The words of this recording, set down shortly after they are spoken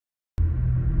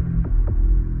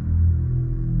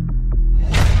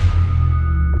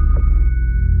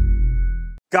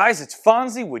Guys, it's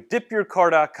Fonzie with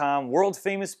DipYourCar.com, world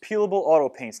famous peelable auto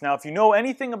paints. Now, if you know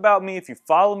anything about me, if you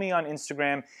follow me on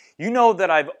Instagram, you know that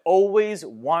I've always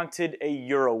wanted a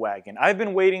Euro Wagon. I've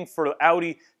been waiting for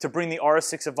Audi to bring the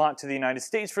RS6 Avant to the United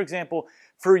States, for example,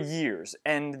 for years.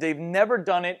 And they've never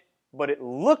done it, but it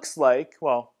looks like,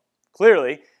 well,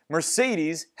 clearly,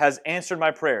 Mercedes has answered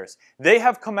my prayers. They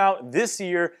have come out this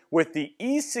year with the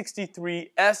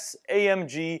E63s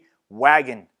AMG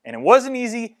Wagon. And it wasn't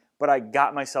easy, but I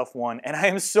got myself one, and I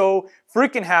am so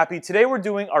freaking happy. Today we're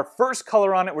doing our first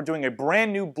color on it. We're doing a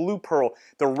brand new blue pearl,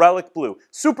 the Relic Blue.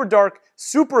 Super dark,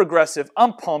 super aggressive.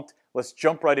 I'm pumped. Let's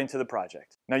jump right into the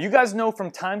project. Now, you guys know from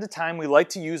time to time we like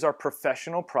to use our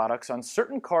professional products on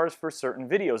certain cars for certain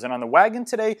videos, and on the wagon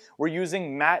today we're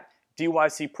using matte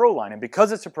DYC Pro line, and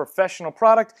because it's a professional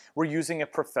product, we're using a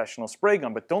professional spray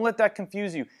gun. But don't let that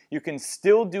confuse you. You can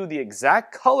still do the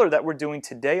exact color that we're doing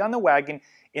today on the wagon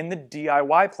in the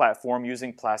DIY platform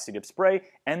using Plasti Dip spray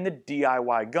and the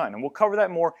DIY gun. And we'll cover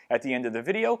that more at the end of the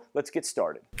video. Let's get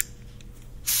started.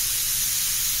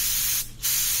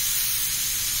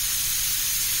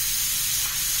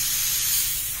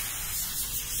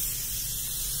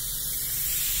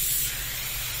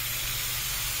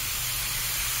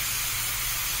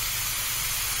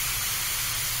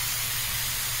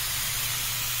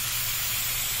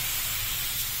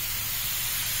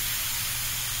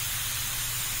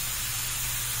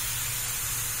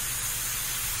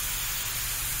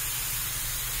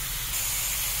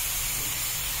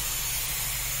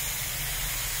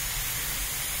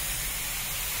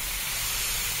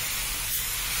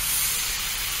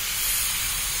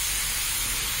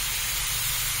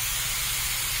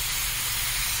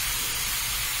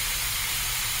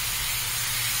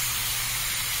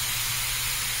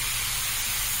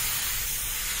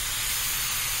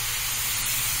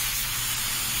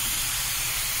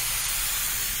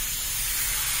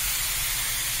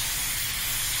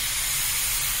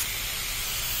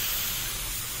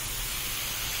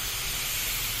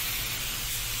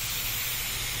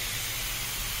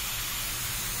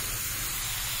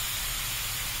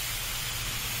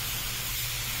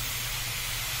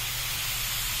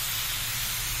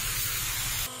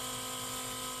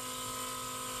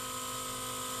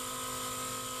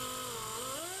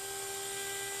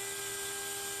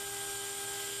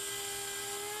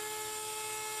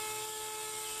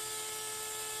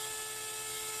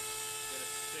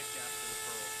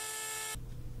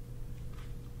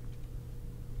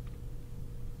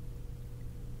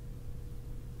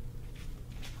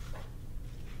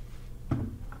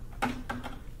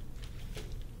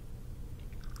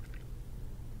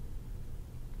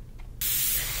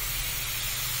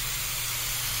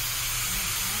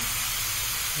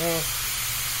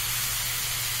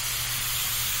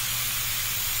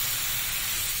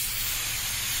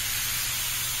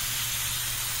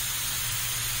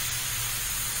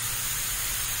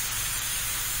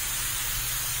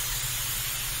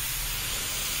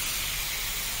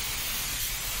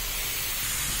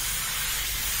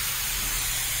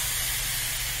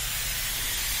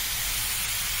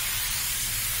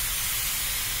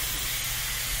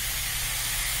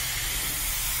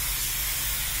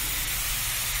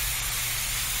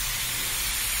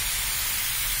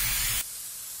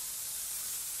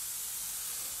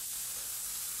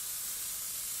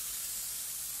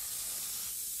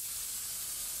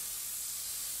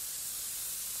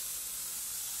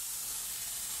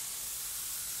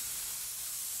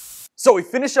 So we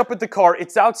finished up with the car.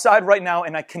 It's outside right now,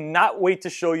 and I cannot wait to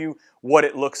show you what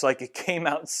it looks like. It came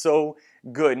out so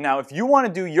good. Now, if you want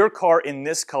to do your car in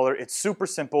this color, it's super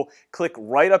simple. Click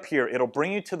right up here. It'll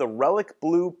bring you to the Relic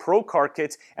Blue Pro car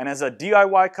kits, and as a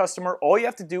DIY customer, all you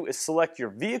have to do is select your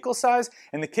vehicle size,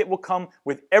 and the kit will come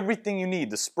with everything you need: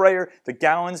 the sprayer, the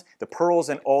gallons, the pearls,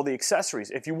 and all the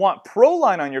accessories. If you want Pro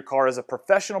Line on your car as a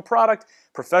professional product,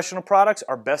 professional products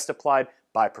are best applied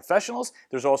by professionals.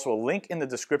 There's also a link in the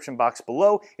description box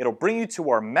below. It'll bring you to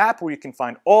our map where you can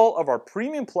find all of our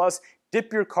Premium Plus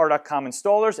DipYourCar.com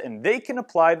installers, and they can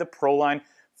apply the Pro Line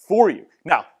for you.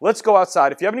 Now, let's go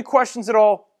outside. If you have any questions at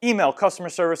all, email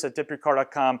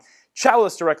CustomerService@DipYourCar.com, chat with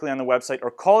us directly on the website, or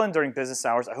call in during business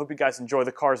hours. I hope you guys enjoy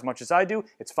the car as much as I do.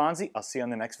 It's Fonzie. I'll see you on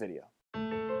the next video.